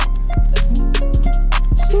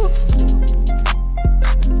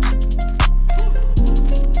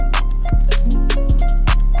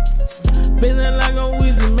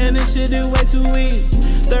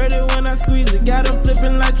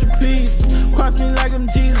flipping like trapeze. Cross me like I'm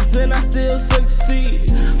Jesus and I still succeed.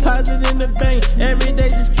 Deposit in the bank, every day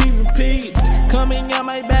just keep repeating. Coming out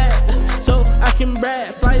my back, so I can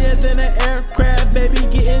brag. Flyer than an aircraft, baby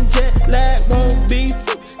getting jet lag. Won't be,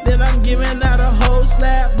 then I'm giving out a whole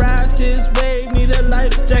slab. Ride this wave, need a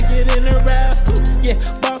life jacket in the rap. Yeah,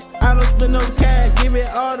 boss, I don't spend no cash, give it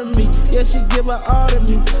all to me. Yeah, she give it all to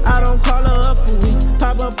me. I don't call her up for weeks.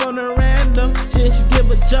 Pop up on a random shit, she give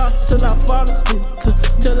a job till I fall asleep.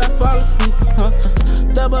 Till I fall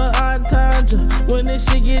asleep, Double entendre when this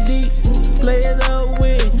shit get deep. Play it up,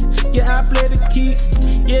 win. Yeah, I play the key.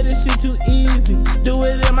 Yeah, this shit too easy. Do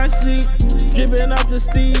it in my sleep. Dripping off the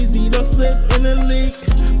steezy. Don't slip in the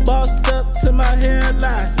leak. Bossed up to my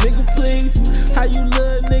hairline. Nigga, please. How you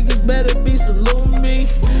little niggas better be saluting me.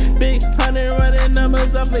 Big 100 running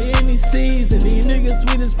numbers off of any season. These niggas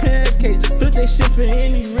sweet as pancakes. Flip that shit for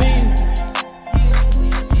any reason.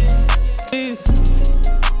 Please.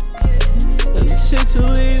 This shit too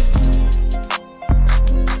easy.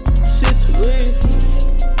 Shit too easy.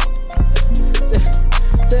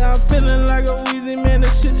 Say I'm feeling like a Weezy, man,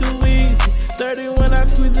 this shit too easy. 30 when I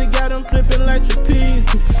squeeze it, got them flipping like trapeze.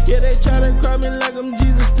 Yeah, they try to cry me like I'm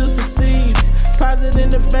Jesus, still succeed. Deposit in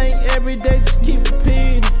the bank every day, just keep repeating.